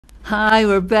Hi,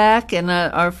 we're back, and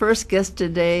our first guest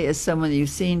today is someone you've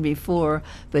seen before,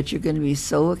 but you're going to be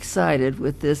so excited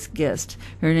with this guest.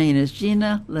 Her name is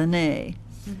Gina Leneé.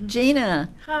 Gina.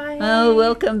 Hi. Oh,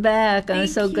 welcome back. I'm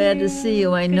so glad to see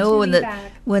you. I Good know to be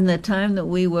back. when the time that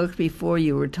we worked before,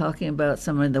 you were talking about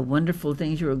some of the wonderful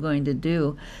things you were going to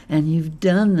do, and you've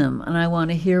done them, and I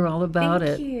want to hear all about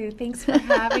it. Thank you. Thanks for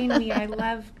having me. I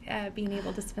love being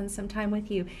able to spend some time with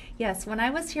you. Yes, when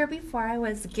I was here before, I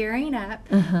was gearing up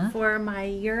for my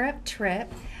Europe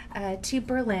trip to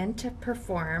Berlin to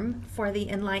perform for the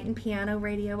Enlightened Piano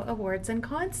Radio Awards and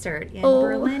Concert in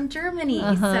Berlin, Germany.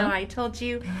 So I told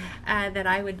you that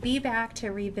I would be back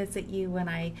to revisit you when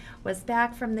I was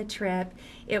back from the trip.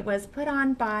 It was put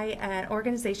on by an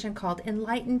organization called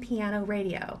Enlightened Piano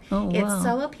Radio. It's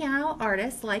solo piano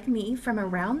artists like me from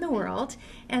around the world,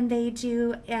 and they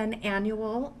do an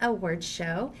annual awards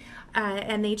show.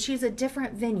 And they choose a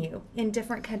different venue in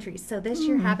different countries. So this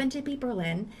year happened to be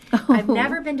Berlin. I've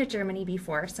never been to Germany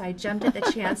before, so I jumped at the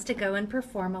chance to go and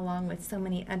perform along with so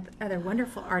many other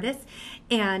wonderful artists.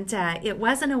 And it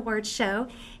was an award show,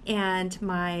 and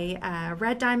my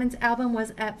Red Diamonds album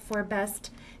was up for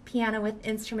Best Piano with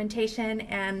Instrumentation.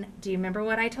 And do you remember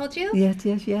what I told you?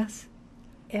 Yes.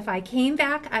 If I came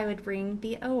back, I would bring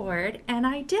the award, and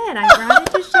I did. I brought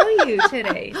it to show you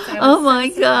today. So oh my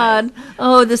God!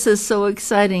 Oh, this is so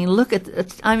exciting! Look at,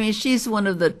 I mean, she's one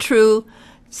of the true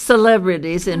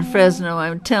celebrities in Fresno.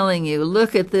 I'm telling you.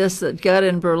 Look at this that got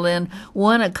in Berlin,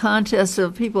 won a contest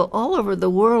of people all over the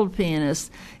world.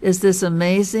 Pianists. Is this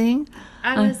amazing?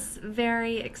 I was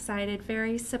very excited,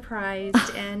 very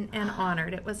surprised, and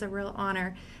honored. It was a real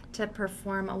honor to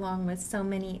perform along with so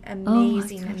many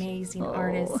amazing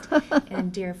artists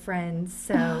and dear friends.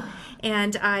 So,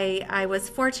 and I was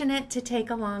fortunate to take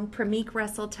along Pramik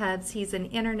Russell-Tubbs. He's an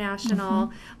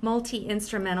international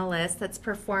multi-instrumentalist that's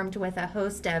performed with a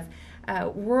host of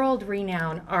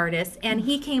world-renowned artists, and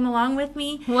he came along with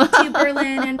me to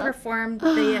Berlin and performed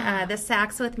the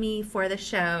sax with me for the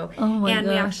show. And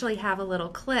we actually have a little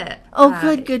clip.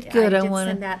 Good. I want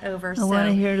to send that over. I want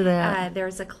to hear that.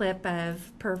 There's a clip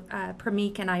of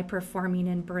Pramik and I performing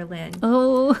in Berlin.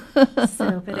 But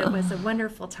it was a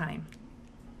wonderful time.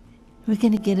 We're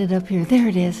going to get it up here. There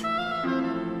it is. Get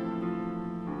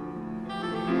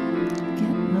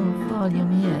no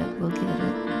volume yet. We'll get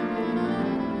it.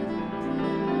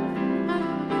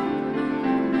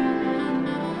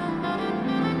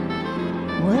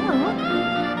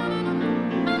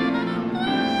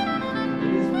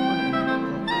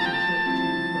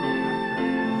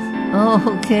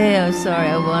 Oh, okay. I'm sorry.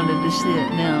 I wanted to see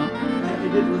it now. I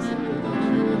did listen to it.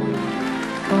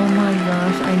 Oh my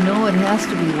gosh. I know it has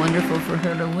to be wonderful for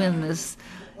her to win this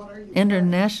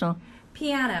international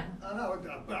piano.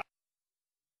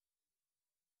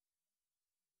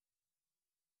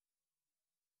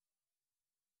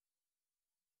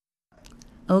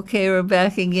 Okay, we're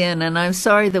back again, and I'm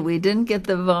sorry that we didn't get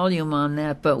the volume on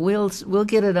that, but we'll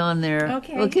get it on there.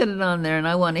 Okay. We'll get it on there, and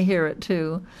I want to hear it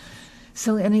too.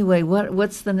 So anyway,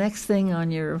 what's the next thing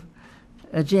on your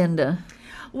agenda?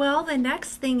 Well, the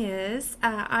next thing is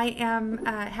I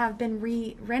have been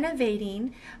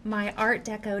renovating my Art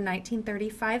Deco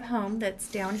 1935 home that's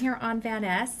down here on Van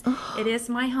Ness. It is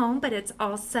my home, but it's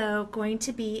also going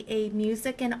to be a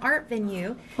music and art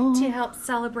venue to help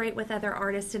celebrate with other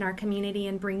artists in our community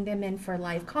and bring them in for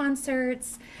live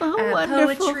concerts,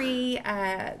 poetry,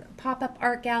 pop-up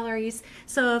art galleries.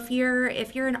 So if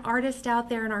you're an artist out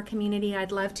there in our community,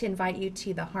 I'd love to invite you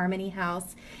to the Harmony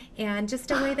House, and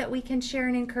just a way that we can share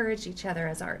and encourage each other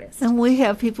as artists. And we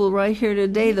have people right here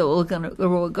today that we're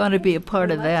going to be a part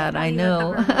of that. I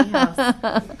know.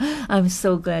 I'm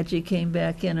so glad you came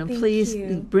back in, and please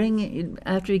bring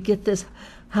after you get this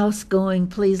house going.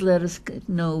 Please let us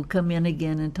know. Come in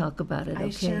again and talk about it. Okay? I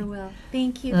sure will.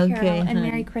 Thank you, Carol, and honey.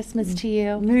 Merry Christmas to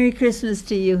you. Merry Christmas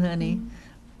to you, honey.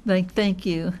 Thank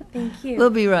you. Thank you. We'll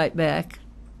be right back.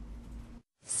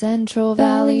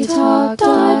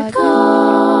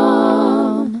 CentralValleyTalk.com